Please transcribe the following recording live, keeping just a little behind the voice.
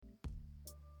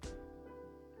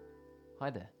Hi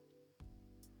there.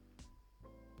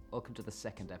 Welcome to the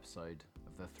second episode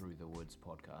of the Through the Woods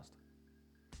podcast.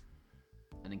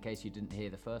 And in case you didn't hear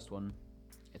the first one,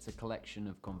 it's a collection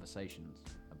of conversations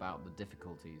about the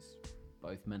difficulties,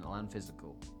 both mental and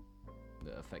physical,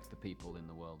 that affect the people in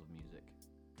the world of music.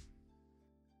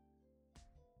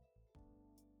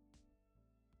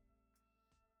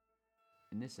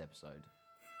 In this episode,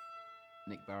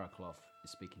 Nick Barraclough is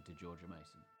speaking to Georgia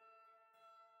Mason.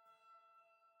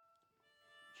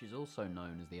 She's also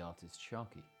known as the artist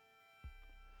Sharky.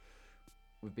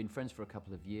 We've been friends for a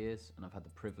couple of years, and I've had the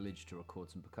privilege to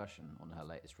record some percussion on her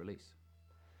latest release.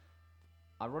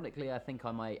 Ironically, I think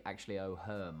I might actually owe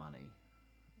her money,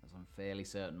 as I'm fairly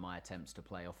certain my attempts to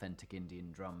play authentic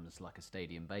Indian drums like a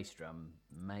stadium bass drum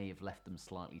may have left them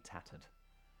slightly tattered.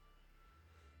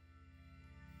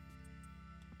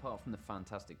 Apart from the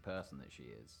fantastic person that she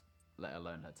is, let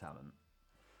alone her talent,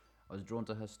 I was drawn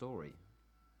to her story.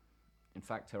 In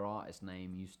fact, her artist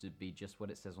name used to be just what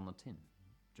it says on the tin,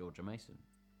 Georgia Mason.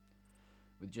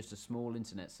 With just a small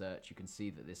internet search, you can see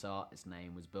that this artist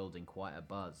name was building quite a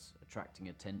buzz, attracting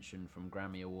attention from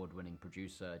Grammy Award-winning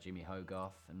producer Jimmy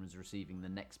Hogarth, and was receiving the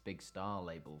Next Big Star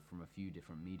label from a few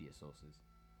different media sources.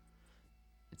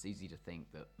 It's easy to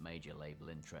think that major label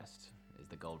interest is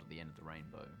the gold at the end of the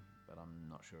rainbow, but I'm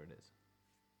not sure it is.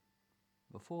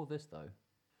 Before this, though,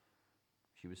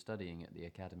 she was studying at the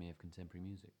Academy of Contemporary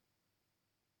Music.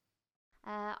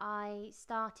 I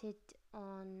started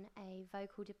on a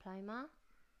vocal diploma,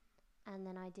 and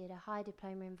then I did a high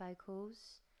diploma in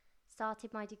vocals.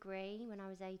 Started my degree when I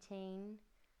was 18,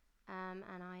 and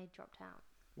I dropped out.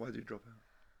 Why did you drop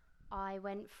out? I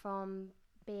went from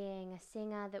being a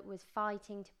singer that was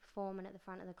fighting to perform and at the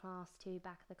front of the class to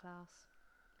back of the class.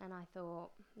 And I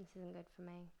thought, this isn't good for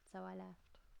me, so I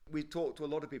left. We talked to a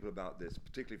lot of people about this,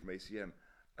 particularly from ACM,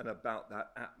 and about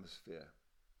that atmosphere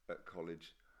at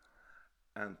college,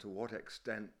 and to what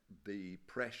extent the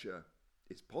pressure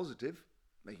is positive,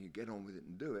 making you get on with it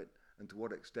and do it, and to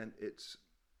what extent it's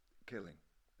killing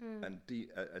and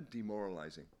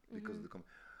demoralising because of the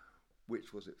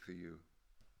which was it for you?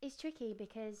 It's tricky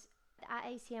because at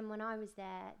ACM when I was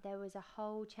there was a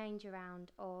whole change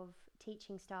around of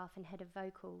teaching staff and head of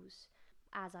vocals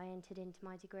as I entered into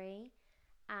my degree,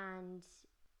 and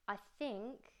I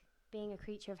think, being a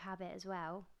creature of habit as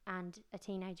well, and a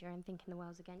teenager and thinking the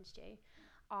world's against you,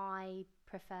 I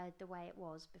preferred the way it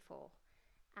was before.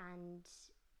 And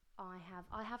I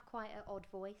have quite an odd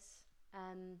voice.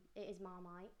 It is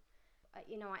Marmite.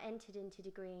 I entered into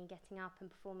degree and getting up and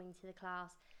performing to the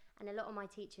class, and a lot of my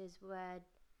teachers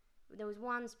there was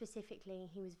one specifically,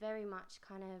 he was very much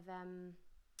kind of,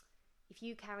 if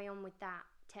you carry on with that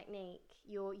technique,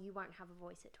 you won't have a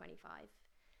voice at 25.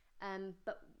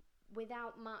 But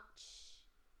without much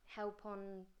help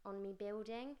on me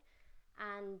building,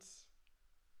 and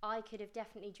I could have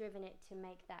definitely driven it to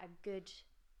make that a good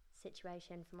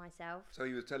situation for myself. So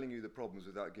he was telling you the problems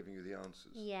without giving you the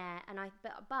answers? Yeah, and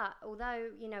but although,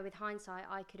 with hindsight,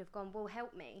 I could have gone, well,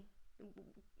 help me,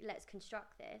 let's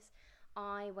construct this.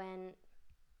 I went,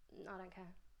 I don't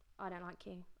care, I don't like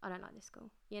you, I don't like this school,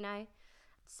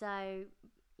 So,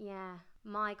 yeah,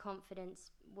 my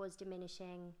confidence was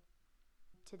diminishing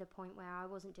to the point where I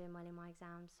wasn't doing well in my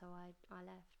exams, so I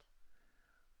left.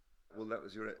 Well, that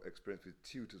was your experience with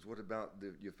tutors. What about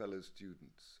your fellow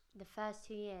students? The first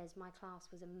 2 years, my class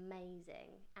was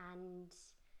amazing, and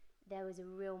there was a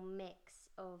real mix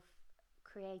of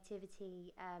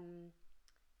creativity.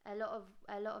 A lot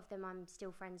of them I'm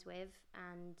still friends with,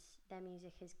 and their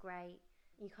music is great.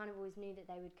 You kind of always knew that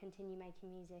they would continue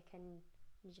making music and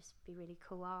just be really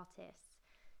cool artists.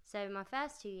 So my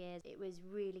first 2 years, it was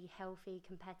really healthy,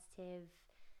 competitive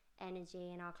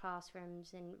energy in our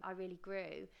classrooms, and I really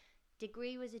grew.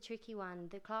 Degree was a tricky one.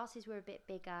 The classes were a bit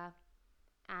bigger,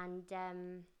 and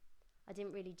I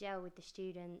didn't really gel with the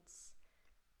students.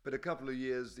 But a couple of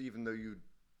years, even though you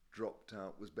dropped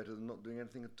out, was better than not doing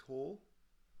anything at all?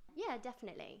 Yeah,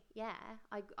 definitely. Yeah,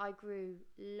 I grew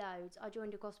loads. I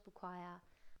joined a gospel choir,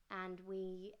 and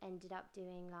we ended up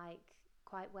doing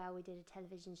quite well. We did a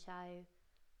television show,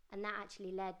 and that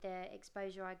actually led, the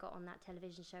exposure I got on that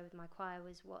television show with my choir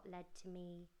was what led to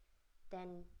me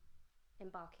then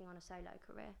embarking on a solo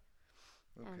career.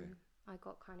 Okay. I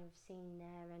got kind of seen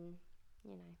there and,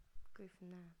 grew from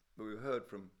there. But we've heard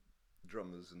from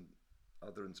drummers and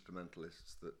other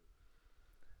instrumentalists that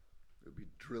it would be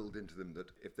drilled into them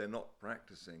that if they're not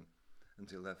practicing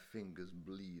until their fingers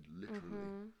bleed,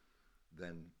 literally,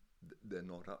 then they're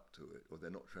not up to it, or they're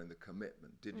not showing the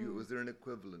commitment. Was there an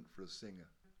equivalent for a singer?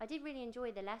 I did really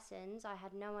enjoy the lessons. I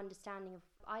had no understanding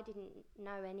I didn't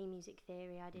know any music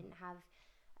theory. I didn't have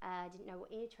I didn't know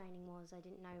what ear training was. I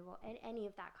didn't know what any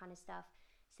of that kind of stuff.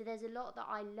 So there's a lot that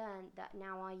I learned that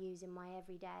now I use in my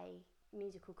everyday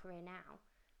musical career now.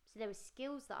 So there were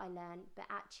skills that I learned, but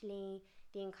actually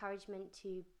the encouragement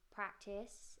to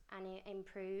practice and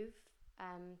improve,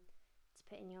 to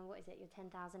put in your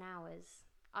 10,000 hours,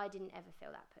 I didn't ever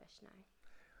feel that push, no.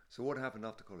 So what happened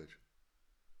after college?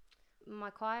 My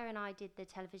choir and I did the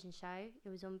television show. It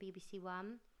was on BBC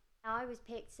One. I was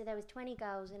picked, so there was 20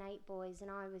 girls and 8 boys, and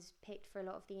I was picked for a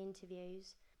lot of the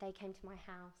interviews. They came to my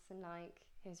house and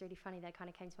it was really funny. They kind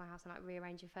of came to my house and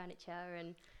rearranged the furniture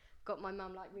and got my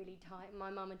mum really tight.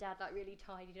 My mum and dad really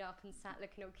tidied up and sat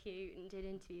looking all cute and did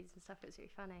interviews and stuff. It was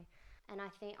really funny. And I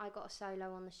think I got a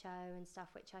solo on the show and stuff,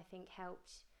 which I think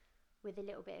helped with a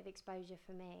little bit of exposure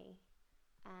for me.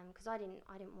 Because I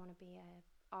didn't want to be an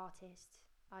artist.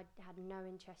 I had no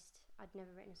interest. I'd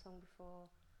never written a song before.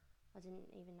 I didn't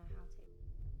even know how to.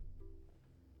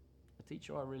 A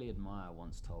teacher I really admire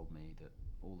once told me that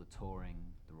all the touring,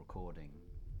 the recording,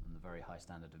 and the very high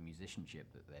standard of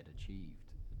musicianship that they'd achieved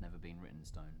had never been written in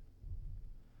stone.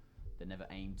 They never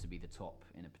aimed to be the top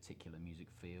in a particular music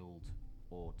field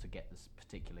or to get the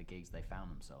particular gigs they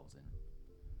found themselves in.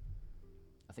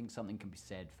 I think something can be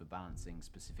said for balancing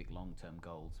specific long-term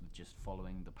goals with just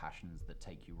following the passions that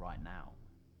take you right now,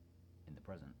 in the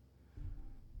present.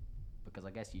 Because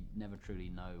I guess you never truly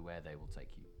know where they will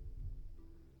take you.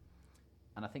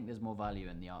 And I think there's more value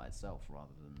in the art itself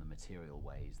rather than the material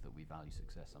ways that we value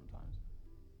success sometimes.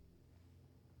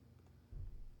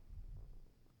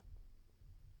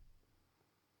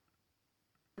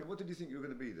 What did you think you were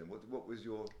going to be then? What was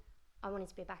your... I wanted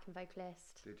to be a backing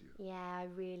vocalist. Did you? Yeah, I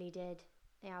really did.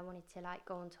 Yeah, I wanted to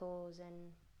go on tours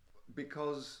and...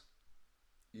 Because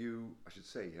I should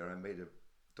say here, I made a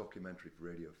documentary for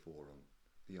Radio 4 on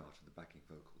the art of the backing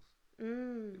vocals.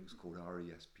 It was called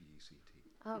RESPECT.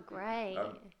 Oh, great.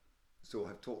 So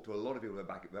I've talked to a lot of people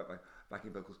about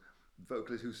backing vocals,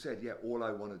 vocalists who said, yeah, all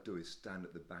I want to do is stand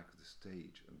at the back of the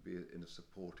stage and be in a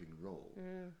supporting role,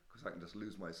 because I can just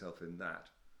lose myself in that.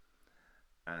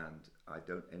 And I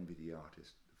don't envy the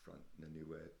artist at the front in any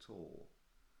way at all.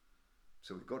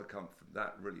 So we've got to come from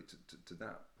that really to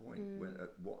that point. When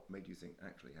what made you think,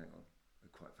 actually, hang on, I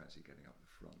quite fancy getting up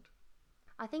the front?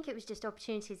 I think it was just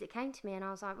opportunities that came to me, and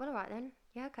I was like, well, all right then.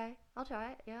 Yeah, okay, I'll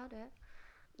try it. Yeah, I'll do it.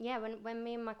 Yeah, when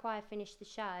me and my choir finished the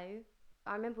show,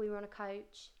 I remember we were on a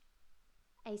coach,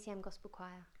 ACM Gospel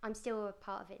Choir. I'm still a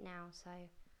part of it now, so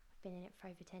I've been in it for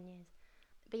over 10 years.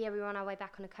 But yeah, we were on our way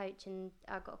back on a coach, and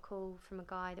I got a call from a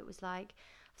guy that was like,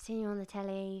 I've seen you on the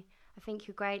telly, I think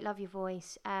you're great, love your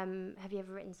voice, have you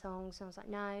ever written songs? And I was like,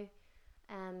 no.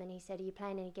 And he said, are you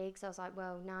playing any gigs? I was like,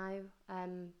 well, no,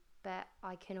 but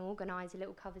I can organise a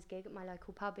little covers gig at my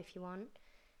local pub if you want.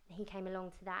 And he came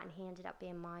along to that, and he ended up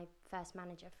being my first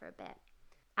manager for a bit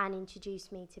and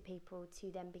introduced me to people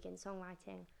to then begin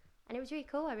songwriting. And it was really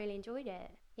cool. I really enjoyed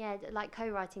it. Yeah, like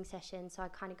co-writing sessions. So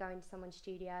I'd kind of go into someone's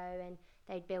studio and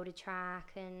they'd build a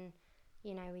track, and,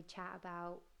 we'd chat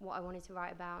about what I wanted to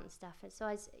write about and stuff. And so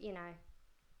I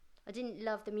didn't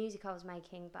love the music I was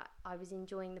making, but I was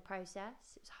enjoying the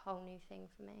process. It was a whole new thing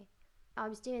for me. I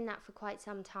was doing that for quite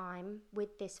some time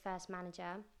with this first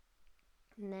manager.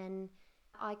 And then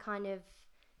I kind of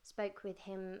spoke with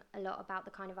him a lot about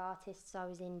the kind of artists I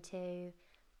was into.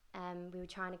 We were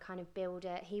trying to kind of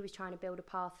he was trying to build a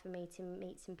path for me to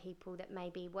meet some people that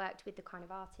maybe worked with the kind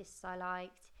of artists I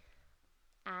liked.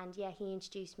 And yeah, he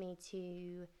introduced me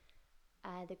to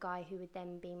the guy who would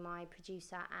then be my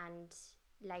producer and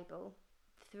label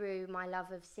through my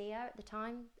love of Sia at the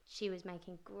time. She was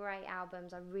making great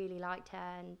albums. I really liked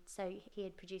her, and so he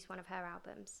had produced one of her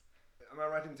albums. Am I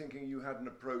right in thinking you had an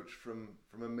approach from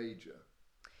a major?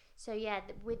 So yeah,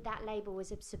 with that label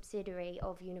was a subsidiary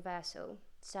of Universal.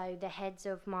 So the heads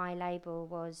of my label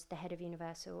was the head of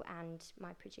Universal and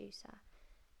my producer.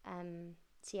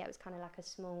 So yeah, it was kind of like a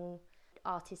small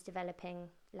artist developing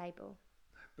label.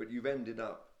 But you've ended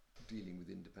up dealing with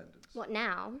independence. What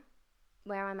now?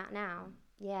 Where I'm at now?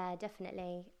 Yeah,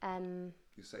 definitely.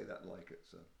 You say that like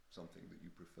it's something that you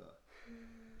prefer.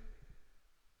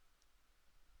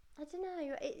 I don't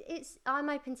know. I'm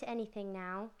open to anything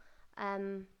now.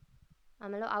 I'm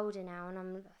a lot older now,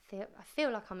 and I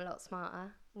feel like I'm a lot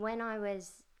smarter. When I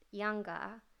was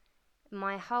younger,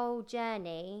 my whole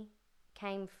journey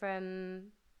came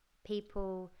from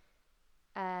people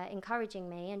encouraging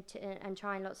me and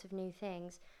trying lots of new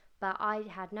things. But I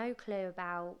had no clue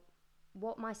about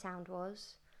what my sound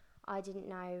was. I didn't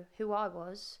know who I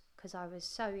was because I was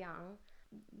so young.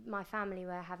 My family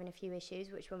were having a few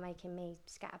issues which were making me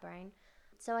scatterbrain.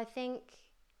 So I think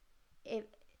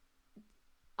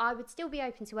I would still be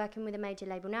open to working with a major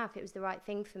label now if it was the right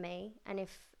thing for me, and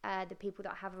if the people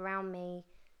that I have around me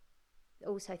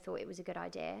also thought it was a good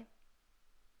idea.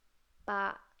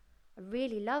 But I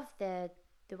really love the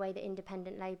way that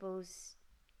independent labels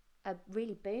are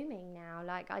really booming now.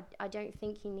 Like, I don't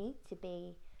think you need to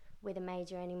be with a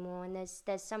major anymore, and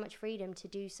there's so much freedom to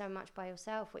do so much by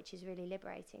yourself, which is really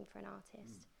liberating for an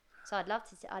artist. So I'd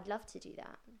love to do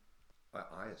that.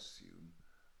 I assume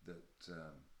that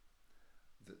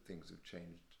that things have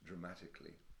changed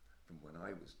dramatically from when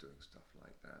I was doing stuff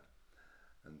like that,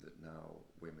 and that now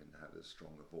women have as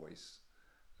strong a voice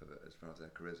as far as their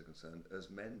careers are concerned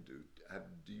as men do.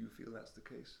 Do you feel that's the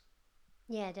case?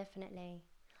 Yeah, definitely.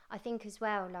 I think as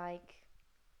well, like,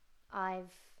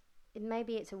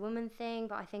 maybe it's a woman thing,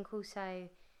 but I think also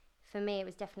for me it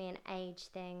was definitely an age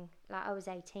thing. Like, I was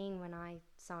 18 when I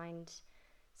signed,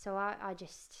 so I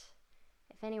just,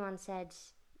 if anyone said,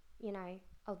 you know,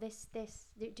 oh,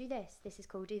 do this is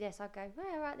cool, do this, I'd go, well,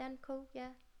 all right then, cool, yeah,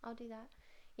 I'll do that.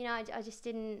 You know, I just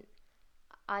didn't,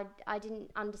 I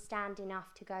didn't understand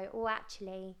enough to go, oh,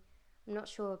 actually, I'm not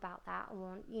sure about that,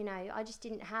 or, you know, I just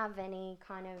didn't have any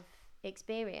kind of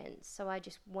experience, so I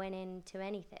just went into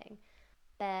anything.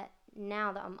 But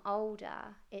now that I'm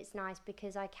older, it's nice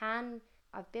because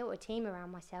I've built a team around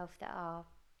myself that are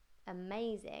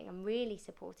amazing and really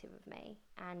supportive of me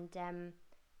and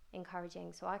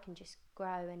encouraging, so I can just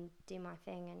grow and do my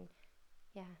thing. And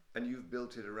yeah. And you've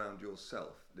built it around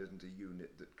yourself. There isn't a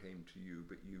unit that came to you,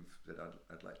 but you've said,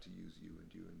 I'd like to use you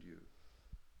and you and you.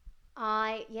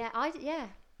 I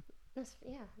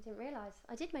didn't realise.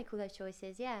 I did make all those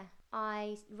choices, yeah.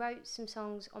 I wrote some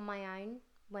songs on my own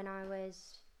when I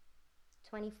was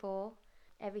 24.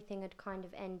 Everything had kind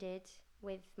of ended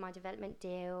with my development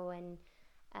deal, and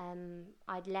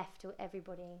I'd left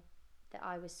everybody that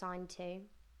I was signed to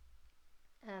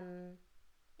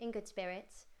in good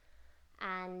spirits,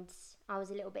 and I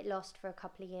was a little bit lost for a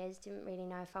couple of years, didn't really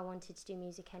know if I wanted to do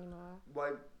music anymore.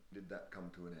 Why did that come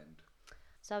to an end?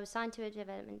 So I was signed to a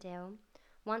development deal.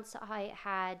 Once I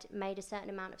had made a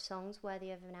certain amount of songs worthy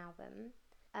of an album,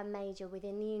 a major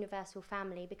within the Universal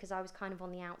family, because I was kind of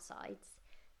on the outsides,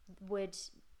 would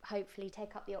hopefully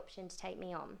take up the option to take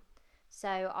me on.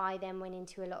 So I then went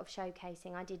into a lot of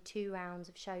showcasing. I did 2 rounds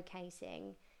of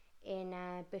showcasing in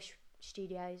Bush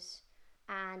Studios,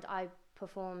 and I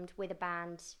performed with a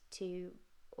band to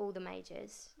all the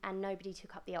majors, and nobody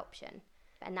took up the option.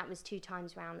 And that was 2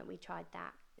 times round that we tried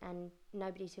that, and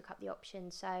nobody took up the option.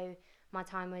 So my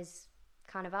time was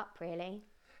kind of up, really.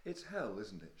 It's hell,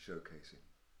 isn't it, showcasing?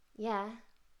 Yeah,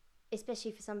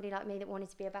 especially for somebody like me that wanted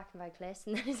to be a backing vocalist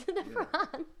and those at the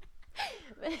front.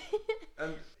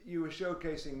 And you were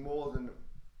showcasing more than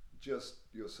just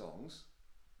your songs.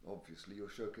 Obviously, you're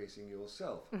showcasing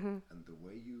yourself and the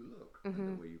way you look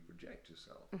and the way you project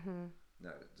yourself.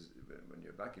 Now, when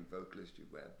you're a backing vocalist, you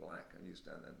wear black and you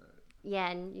stand there. Yeah,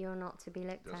 and you're not to be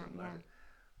looked at. Doesn't matter.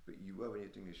 But you were when you're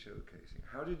doing your showcasing.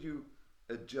 How did you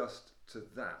adjust to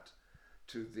that,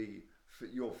 to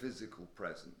your physical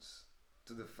presence,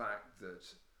 to the fact that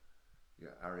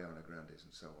Ariana Grande's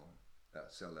and so on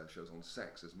sell their shows on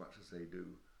sex as much as they do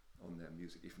on their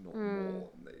music, if not more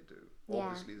than they do?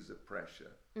 Obviously, there's a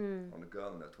pressure on a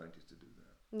girl in her 20s to do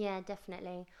that. Yeah,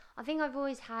 definitely. I think I've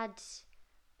always had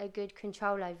a good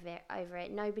control over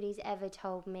it. Nobody's ever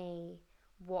told me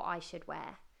what I should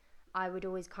wear. I would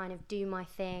always kind of do my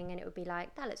thing, and it would be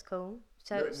like, that looks cool.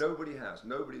 So nobody has.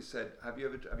 Nobody said, have you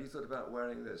thought about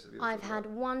wearing this? I've had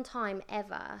one time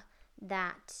ever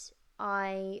that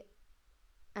I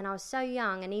was so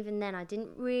young, and even then I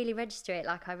didn't really register it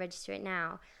like I register it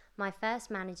now. My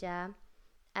first manager,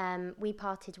 we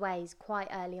parted ways quite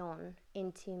early on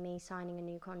into me signing a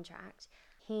new contract.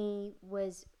 He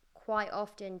was quite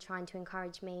often trying to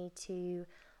encourage me to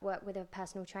work with a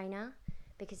personal trainer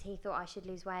because he thought I should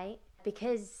lose weight,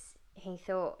 because he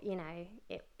thought,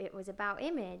 it was about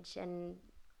image. And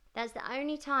that's the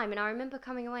only time. And I remember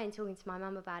coming away and talking to my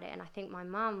mum about it, and I think my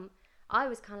mum, I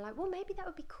was kind of like, well, maybe that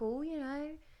would be cool,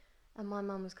 And my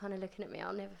mum was kind of looking at me,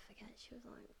 I'll never forget. She was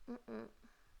like,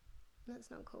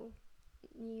 that's not cool.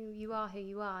 You are who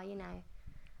you are,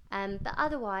 But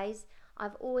otherwise,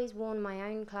 I've always worn my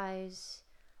own clothes.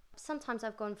 Sometimes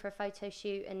I've gone for a photo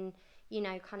shoot and,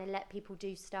 kind of let people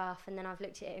do stuff, and then I've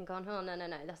looked at it and gone, oh, no,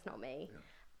 that's not me. Yeah.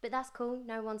 But that's cool.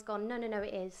 No one's gone, no,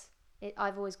 it is.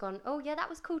 I've always gone, oh, yeah, that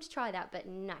was cool to try that, but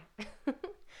no.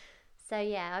 So,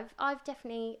 yeah, I've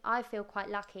definitely, I feel quite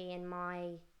lucky in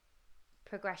my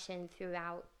progression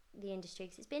throughout the industry,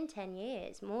 because it's been 10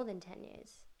 years, more than 10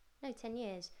 years. No, 10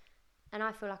 years. And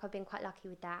I feel like I've been quite lucky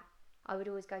with that. I would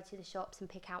always go to the shops and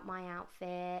pick out my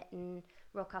outfit and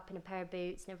rock up in a pair of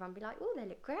boots and everyone be like, oh, they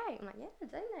look great. I'm like, yeah,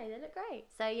 don't they? They look great.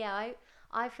 So yeah,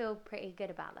 I feel pretty good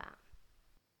about that.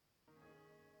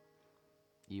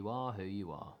 You are who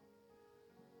you are.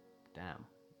 Damn,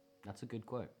 that's a good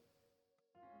quote.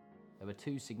 There were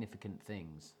two significant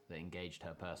things that engaged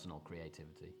her personal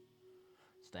creativity: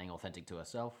 staying authentic to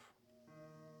herself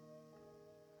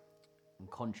and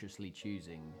consciously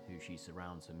choosing who she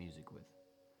surrounds her music with.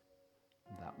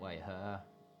 That way her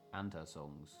and her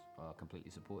songs are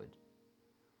completely supported.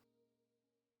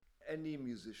 Any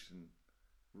musician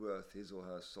worth his or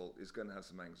her salt is going to have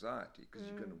some anxiety, because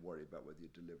you're going to worry about whether you're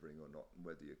delivering or not, and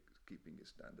whether you're keeping your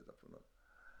standard up or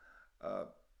not.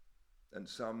 And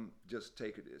some just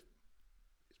take it as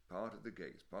it's part of the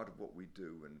gig, it's part of what we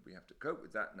do, and we have to cope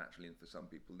with that naturally. And for some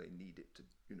people, they need it to,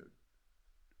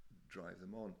 drive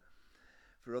them on.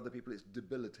 For other people, it's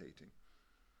debilitating.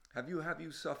 Have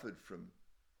you suffered from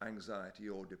anxiety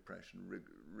or depression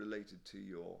related to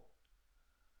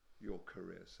your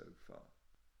career so far?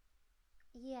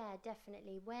 Yeah,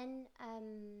 definitely. When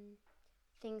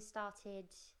things started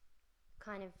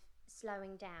kind of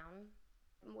slowing down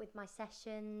with my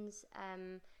sessions,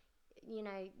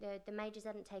 the majors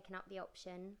hadn't taken up the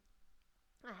option.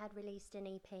 I had released an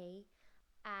EP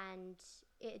and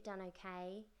it had done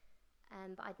okay,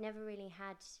 but I'd never really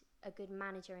had a good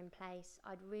manager in place.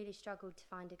 I'd really struggled to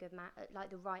find a good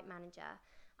the right manager.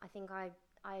 I think I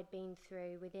had been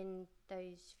through, within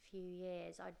those few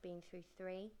years, I'd been through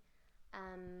 3.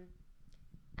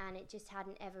 And it just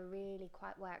hadn't ever really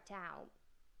quite worked out.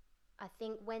 I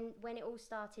think when it all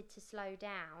started to slow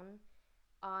down,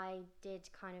 I did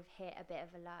kind of hit a bit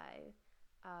of a low.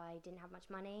 I didn't have much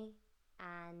money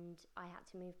and I had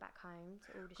to move back home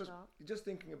to Aldershot. Just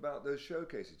thinking about those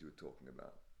showcases you were talking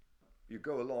about, you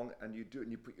go along and you do it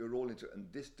and you put your all into it,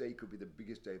 and this day could be the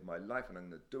biggest day of my life and I'm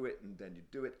going to do it, and then you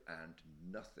do it and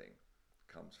nothing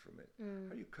comes from it.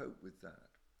 How do you cope with that?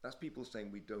 That's people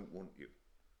saying, we don't want you.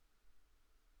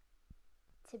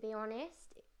 To be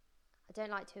honest, I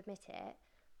don't like to admit it,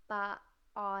 but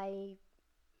I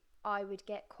would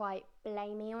get quite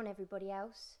blamey on everybody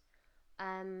else.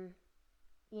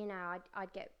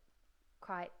 I'd get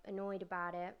quite annoyed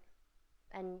about it,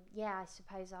 and yeah, I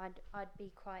suppose I'd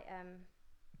be quite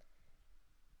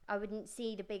I wouldn't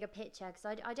see the bigger picture, because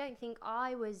I don't think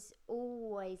I was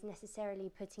always necessarily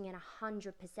putting in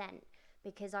 100%,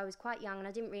 because I was quite young and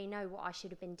I didn't really know what I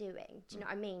should have been doing. Do you know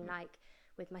what I mean? Like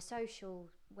with my social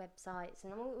websites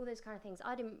and all those kind of things,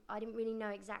 I didn't really know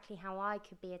exactly how I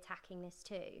could be attacking this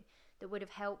too, that would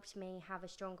have helped me have a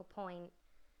stronger point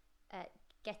at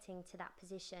getting to that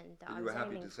position that I was aiming for. You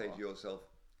were happy to say to yourself,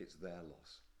 it's their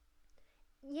loss.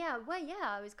 Yeah,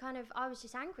 I was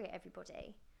just angry at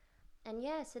everybody. And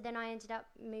yeah, so then I ended up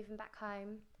moving back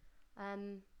home.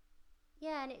 And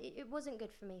it wasn't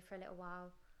good for me for a little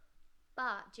while.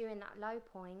 But during that low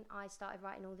point, I started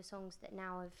writing all the songs that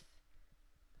now have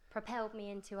propelled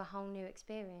me into a whole new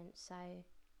experience.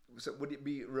 So would it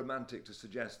be romantic to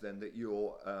suggest then that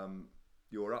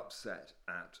you're upset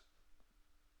at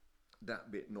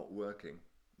that bit not working,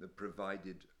 that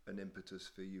provided an impetus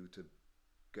for you to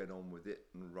get on with it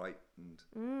and write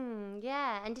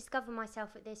and discover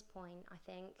myself at this point? I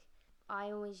think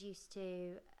I always used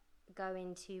to go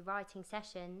into writing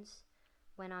sessions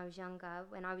when I was younger,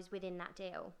 when I was within that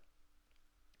deal,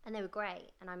 and they were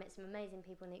great, and I met some amazing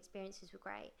people and the experiences were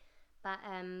great, but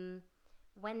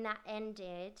when that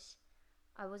ended,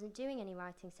 I wasn't doing any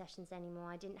writing sessions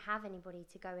anymore. I didn't have anybody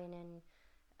to go in and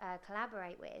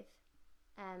collaborate with,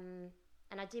 and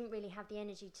I didn't really have the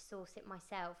energy to source it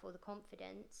myself or the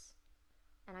confidence.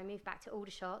 And I moved back to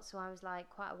Aldershot, so I was like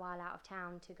quite a while out of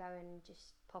town to go and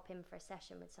just pop in for a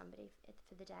session with somebody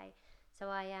for the day. So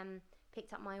I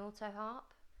picked up my auto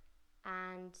harp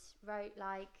and wrote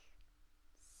like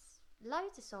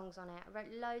loads of songs on it. I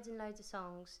wrote loads and loads of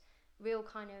songs, real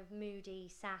kind of moody,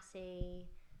 sassy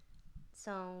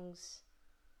songs.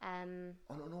 On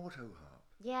an auto harp?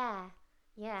 Yeah.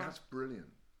 That's brilliant.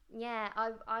 Yeah,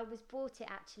 I was bought it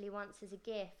actually once as a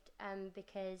gift,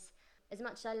 because as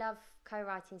much as I love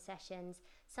co-writing sessions,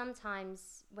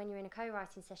 sometimes when you're in a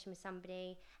co-writing session with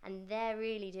somebody and they're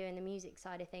really doing the music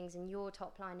side of things and your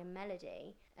top line and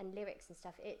melody and lyrics and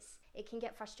stuff, it can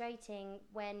get frustrating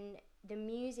when the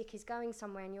music is going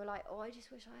somewhere and you're like, oh, I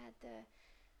just wish I had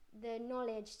the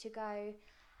knowledge to go,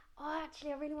 oh,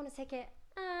 actually I really want to take it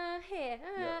here,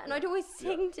 and I'd always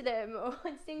sing to them, or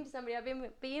I'd sing to somebody I've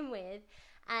been with.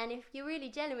 And if you're really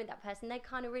gelling with that person, they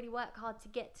kind of really work hard to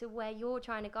get to where you're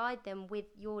trying to guide them with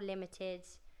your limited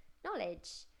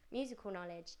knowledge, musical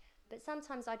knowledge. But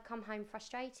sometimes I'd come home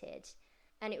frustrated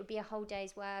and it would be a whole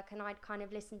day's work and I'd kind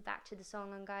of listen back to the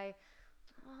song and go,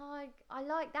 I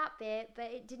like that bit, but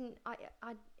it didn't.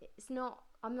 It's not.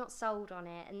 I'm not sold on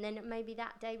it, and then maybe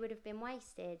that day would have been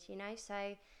wasted, you know.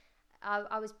 So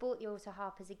I was bought the auto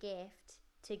harp as a gift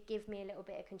to give me a little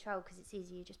bit of control because it's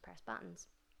easy. You just press buttons.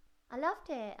 I loved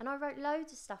it, and I wrote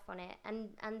loads of stuff on it.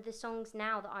 And the songs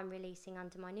now that I'm releasing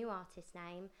under my new artist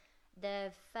name,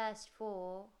 the first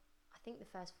four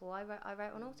I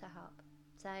wrote on auto harp.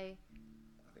 So I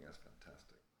think that's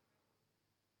fantastic.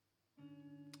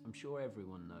 I'm sure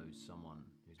everyone knows someone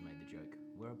who's made the joke.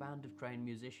 We're a band of trained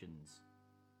musicians.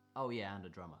 Oh yeah, and a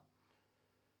drummer.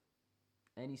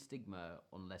 Any stigma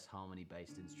on less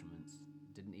harmony-based instruments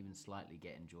didn't even slightly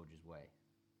get in George's way.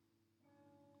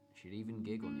 She'd even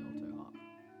gig on the auto harp.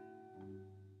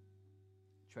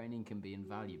 Training can be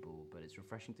invaluable, but it's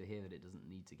refreshing to hear that it doesn't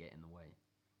need to get in the way.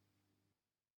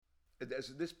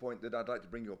 It's at this point that I'd like to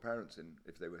bring your parents in,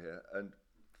 if they were here, and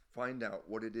find out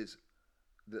what it is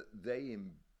that they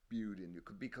imbued in you,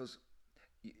 because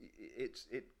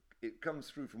it comes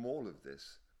through from all of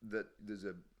this that there's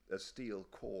a steel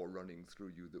core running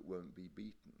through you that won't be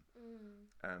beaten.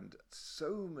 And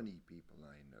so many people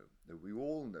I know, that we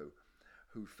all know,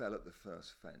 who fell at the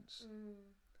first fence,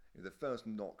 the first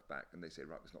knockback, and they say,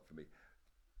 right, it's not for me.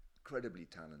 Incredibly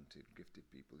talented, gifted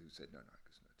people who said, no,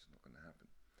 it's not going to happen.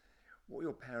 What were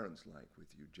your parents like with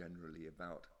you generally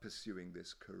about pursuing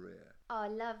this career? Oh, I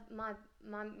love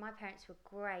my parents were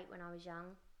great when I was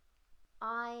young.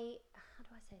 How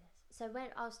do I say this? So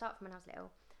I'll start from when I was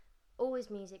little. Always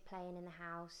music playing in the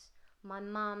house. My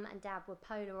mum and dad were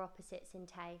polar opposites in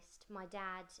taste. My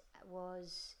dad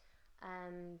was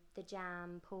The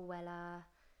Jam, Paul Weller,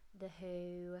 The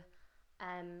Who,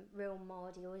 real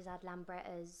mod. He always had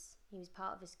Lambrettas. He was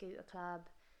part of a scooter club.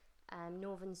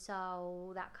 Northern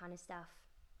Soul, that kind of stuff.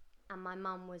 And my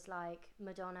mum was like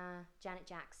Madonna, Janet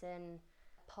Jackson,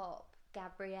 pop,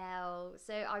 Gabrielle.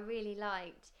 So I really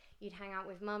liked, you'd hang out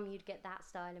with mum, you'd get that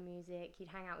style of music. You'd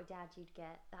hang out with dad, you'd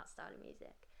get that style of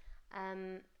music.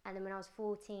 And then when I was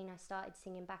 14, I started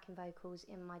singing backing vocals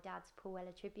in my dad's Paul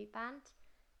Weller tribute band.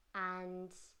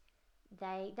 And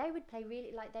they would play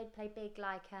really, like, they'd play big,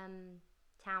 like,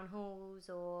 town halls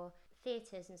or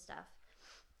theatres and stuff.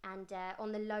 And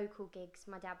on the local gigs,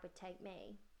 my dad would take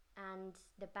me, and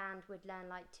the band would learn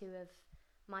like two of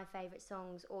my favourite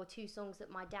songs, or two songs that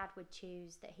my dad would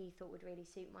choose that he thought would really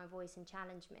suit my voice and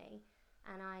challenge me.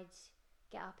 And I'd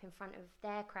get up in front of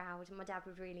their crowd, and my dad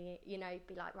would really,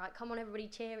 be like, right, come on everybody,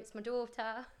 cheer, it's my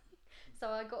daughter. So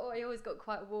I always got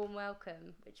quite a warm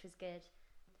welcome, which was good.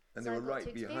 And so they were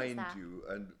right behind that. you,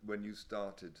 and when you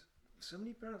started, so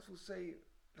many parents will say,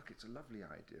 look, it's a lovely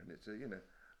idea, and it's a,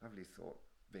 lovely thought,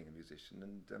 being a musician,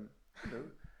 and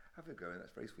have a go, and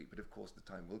that's very sweet, but of course the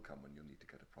time will come when you'll need to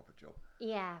get a proper job.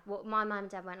 Yeah, well, my mum and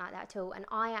dad weren't like that at all, and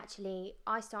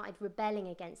I started rebelling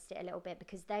against it a little bit,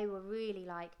 because they were really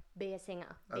like, be a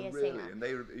singer, be a really? singer.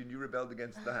 And you rebelled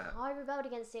against that? I rebelled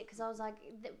against it because I was like,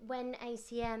 when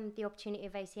the opportunity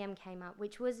of ACM came up,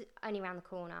 which was only around the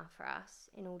corner for us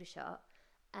in Aldershot,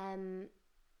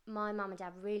 my mum and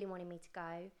dad really wanted me to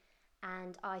go.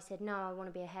 And I said, no, I want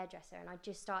to be a hairdresser. And I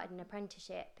just started an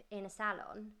apprenticeship in a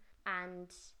salon.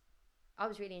 And I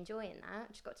was really enjoying that.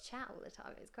 I just got to chat all the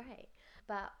time. It was great.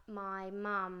 But my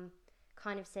mum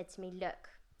kind of said to me, look,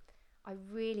 I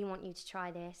really want you to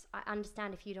try this. I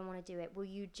understand if you don't want to do it. Will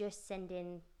you just send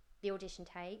in the audition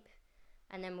tape?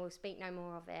 And then we'll speak no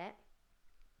more of it.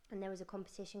 And there was a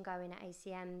competition going at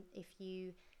ACM. If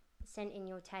you sent in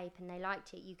your tape and they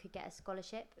liked it, you could get a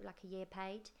scholarship, like a year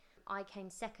paid. I came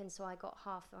second, so I got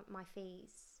half of my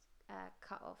fees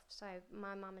cut off. So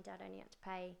my mum and dad only had to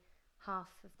pay half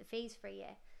of the fees for a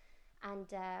year. And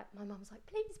my mum was like,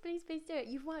 please, please, please do it.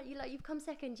 You've won. You've come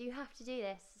second. You have to do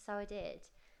this. So I did,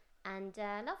 and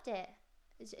loved it.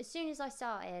 As soon as I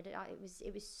started,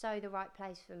 it was so the right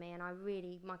place for me, and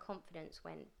my confidence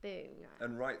went boom.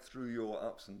 And right through your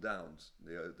ups and downs,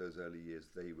 those early years,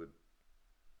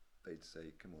 they'd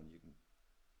say, come on, you can.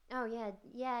 Oh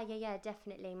yeah,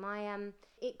 definitely.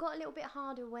 It got a little bit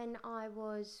harder when I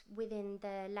was within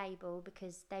the label,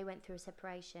 because they went through a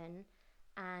separation,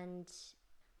 and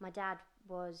my dad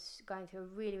was going through a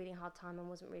really, really hard time and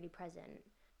wasn't really present.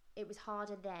 It was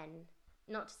harder then.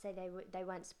 Not to say they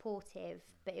weren't supportive,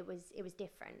 but it was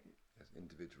different. Yes,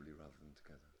 individually rather than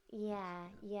together. Yeah,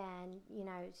 and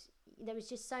there was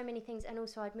just so many things, and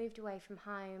also I'd moved away from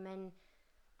home,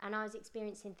 and I was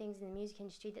experiencing things in the music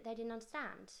industry that they didn't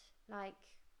understand, like,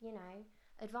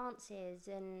 advances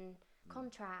and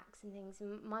contracts and things.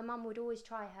 And my mum would always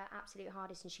try her absolute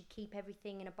hardest, and she'd keep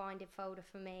everything in a binded folder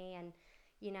for me, and,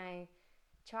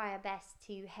 try her best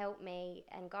to help me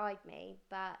and guide me.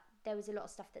 But there was a lot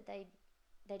of stuff that they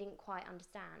didn't quite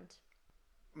understand.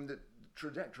 I mean, the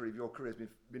trajectory of your career has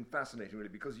been fascinating, really,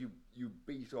 because you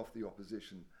beat off the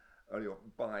opposition early on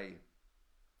by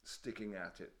sticking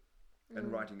at it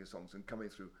and writing your songs and coming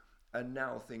through, and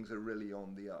now things are really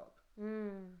on the up.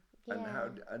 Yeah.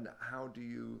 And how do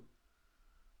you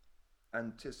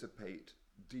anticipate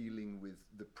dealing with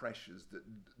the pressures,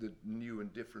 the new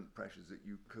and different pressures that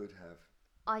you could have?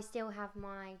 I still have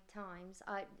my times,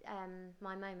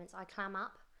 my moments. I clam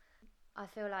up. I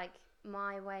feel like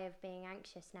my way of being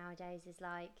anxious nowadays is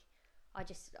like, I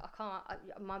can't,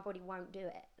 my body won't do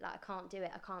it. Like, I can't do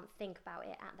it. I can't think about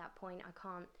it at that point. I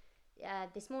can't.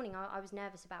 This morning I was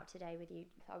nervous about today with you.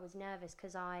 I was nervous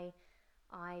because I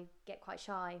get quite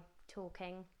shy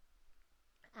talking,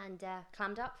 and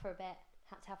clammed up for a bit.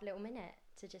 Had to have a little minute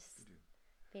to just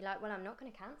be like, well, I'm not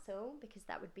going to cancel because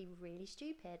that would be really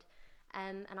stupid.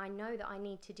 And I know that I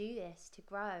need to do this to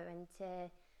grow and to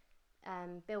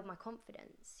build my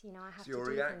confidence. You know, I have to do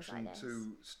things like this. So your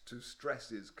reaction to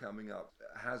stresses coming up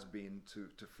has been to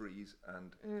freeze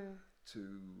and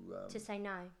to say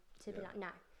no, to be like no.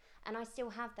 And I still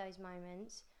have those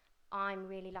moments. I'm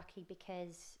really lucky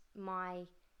because my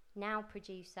now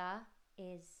producer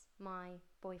is my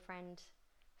boyfriend,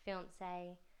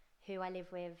 fiance, who I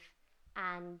live with,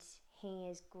 and he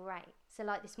is great. So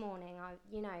like this morning,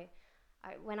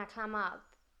 when I clam up,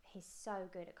 he's so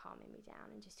good at calming me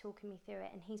down and just talking me through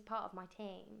it, and he's part of my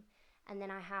team. And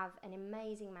then I have an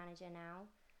amazing manager now,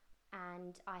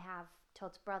 and I have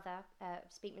Todd's brother,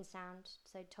 Speakman Sound.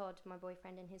 So Todd, my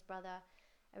boyfriend, and his brother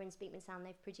are in Speakman Sound.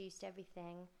 They've produced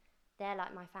everything. They're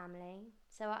like my family.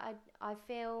 So I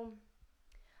feel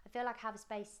like I have a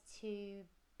space to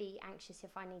be anxious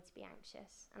if I need to be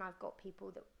anxious, and I've got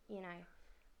people that, you know.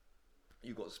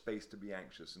 You've got space to be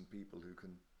anxious and people who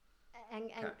can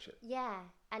catch it. Yeah,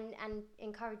 and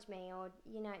encourage me, or,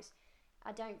 you know,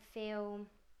 I don't feel.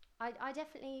 I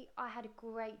had a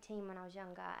great team when I was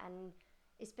younger, and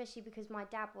especially because my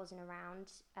dad wasn't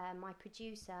around. My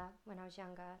producer, when I was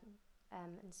younger,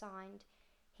 and signed,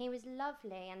 he was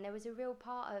lovely, and there was a real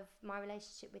part of my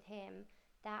relationship with him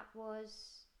that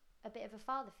was a bit of a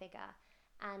father figure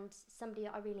and somebody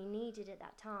that I really needed at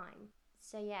that time.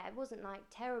 So yeah, it wasn't like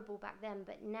terrible back then,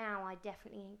 but now I've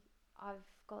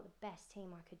got the best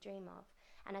team I could dream of,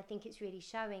 and I think it's really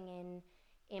showing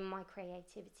in my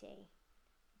creativity,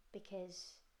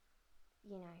 because,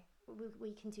 you know,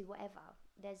 we can do whatever.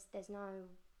 There's no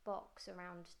box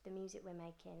around the music we're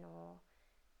making, or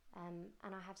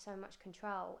and I have so much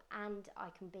control, and I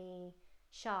can be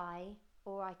shy,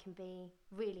 or I can be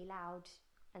really loud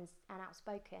and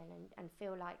outspoken, and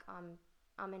feel like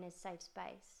I'm in a safe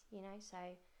space, you know. So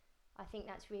I think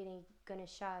that's really going to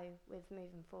show with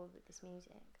moving forward with this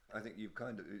music. I think you've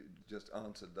kind of just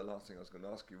answered the last thing I was going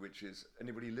to ask you, which is,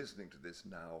 anybody listening to this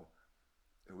now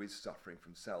who is suffering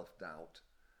from self-doubt,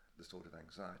 the sort of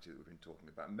anxiety that we've been talking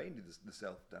about, mainly the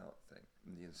self-doubt thing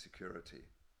and the insecurity,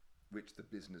 which the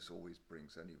business always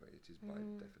brings anyway, it is by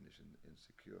definition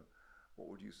insecure, what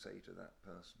would you say to that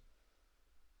person?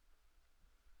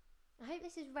 I hope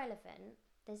this is relevant.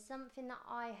 There's something that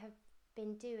I have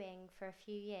been doing for a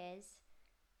few years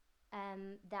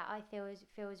that I feel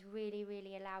has really,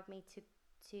 really allowed me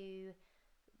to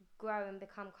grow and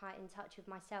become quite in touch with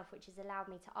myself, which has allowed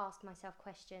me to ask myself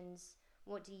questions.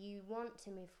 What do you want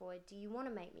to move forward? Do you want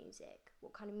to make music?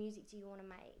 What kind of music do you want to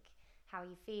make? How are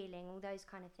you feeling? All those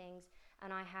kind of things.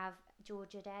 And I have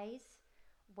Georgia days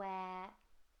where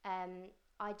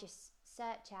I just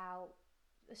search out.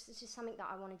 It's just something that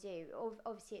I want to do.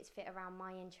 Obviously, it's fit around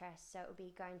my interests, so it'll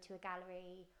be going to a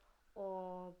gallery,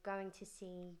 or going to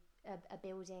see a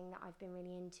building that I've been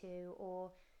really into,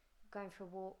 or going for a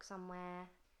walk somewhere.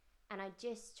 And I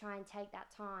just try and take that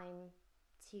time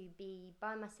to be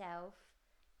by myself,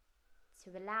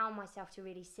 to allow myself to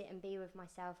really sit and be with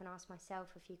myself and ask myself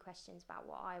a few questions about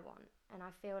what I want. And I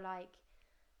feel like,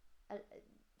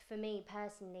 for me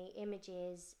personally,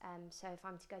 images, so if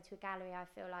I'm to go to a gallery, I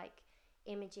feel like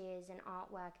images and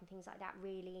artwork and things like that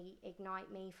really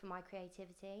ignite me for my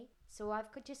creativity. So I've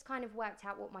just kind of worked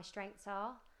out what my strengths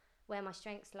are, where my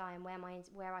strengths lie, and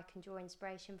where I can draw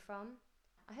inspiration from.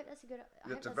 I hope that's a good.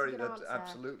 That's a good answer.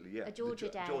 Absolutely, yeah. A Georgia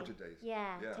day. Georgia days.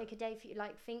 Yeah, take a day for you.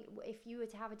 Like, think, if you were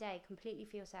to have a day completely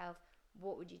for yourself,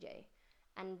 what would you do?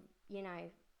 And, you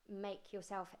know, make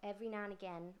yourself every now and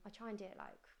again. I try and do it like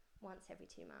once every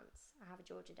 2 months. I have a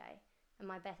Georgia day, and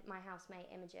my housemate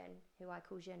Imogen, who I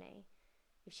call Juni,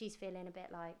 if she's feeling a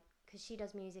bit like, because she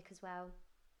does music as well,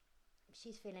 if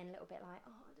she's feeling a little bit like,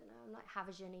 oh, I don't know, I'm like, have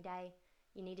a Juni day.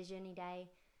 You need a Juni day.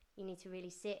 You need to really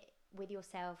sit with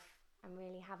yourself and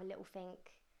really have a little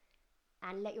think,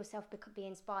 and let yourself be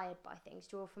inspired by things.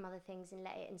 Draw from other things and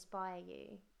let it inspire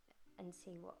you. and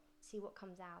see what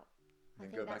comes out. Then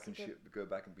I go think back that's and a good. go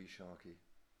back and be Sharky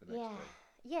the next day.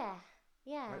 Yeah.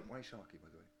 Why Sharky, by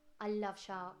the way? I love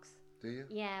sharks. Do you?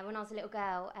 Yeah, when I was a little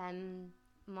girl,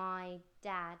 my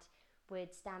dad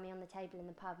would stand me on the table in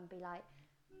the pub and be like,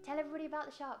 "Tell everybody about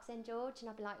the sharks then, George." And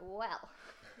I'd be like, "Well,"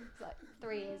 it's like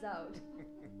 3 years old.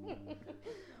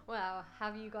 "Well,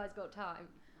 have you guys got time?"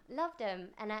 Loved them,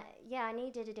 and I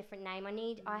needed a different name.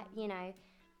 I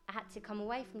had to come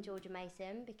away from Georgia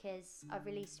Mason because I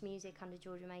released music under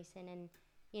Georgia Mason, and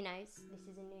this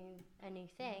is a new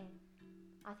thing.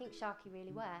 I think Sharky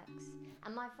really works.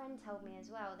 And my friend told me as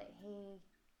well that he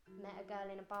met a girl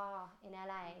in a bar in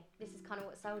LA. This is kind of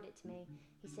what sold it to me.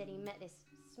 He said he met this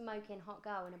smoking hot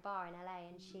girl in a bar in LA,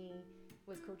 and she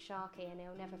was called Sharky, and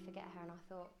he'll never forget her. And I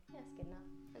thought, yeah, that's good enough.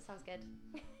 That sounds good.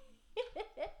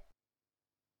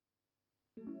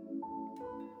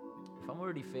 If I'm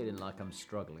already feeling like I'm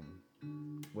struggling,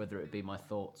 whether it be my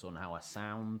thoughts on how I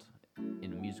sound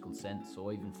in a musical sense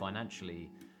or even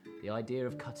financially, the idea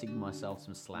of cutting myself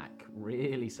some slack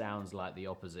really sounds like the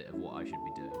opposite of what I should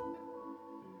be doing.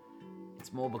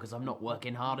 It's more because I'm not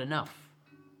working hard enough.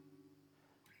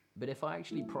 But if I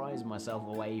actually prize myself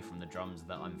away from the drums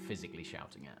that I'm physically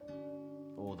shouting at,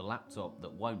 or the laptop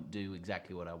that won't do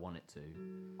exactly what I want it to,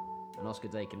 an Oscar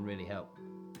Day can really help.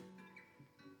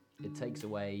 It takes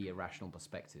away a rational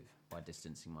perspective by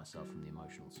distancing myself from the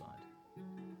emotional side.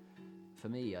 For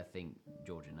me, I think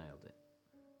Georgia nailed it.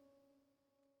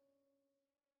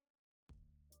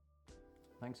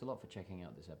 Thanks a lot for checking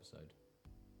out this episode.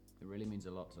 It really means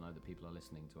a lot to know that people are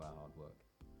listening to our hard work.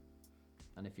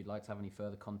 And if you'd like to have any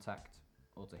further contact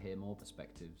or to hear more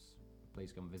perspectives,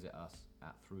 please come visit us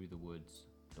at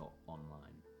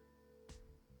throughthewoods.online.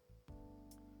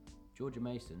 Georgia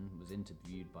Mason was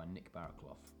interviewed by Nick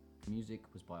Barraclough. Music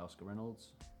was by Oscar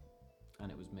Reynolds, and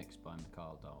it was mixed by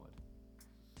Mikhail Darwood.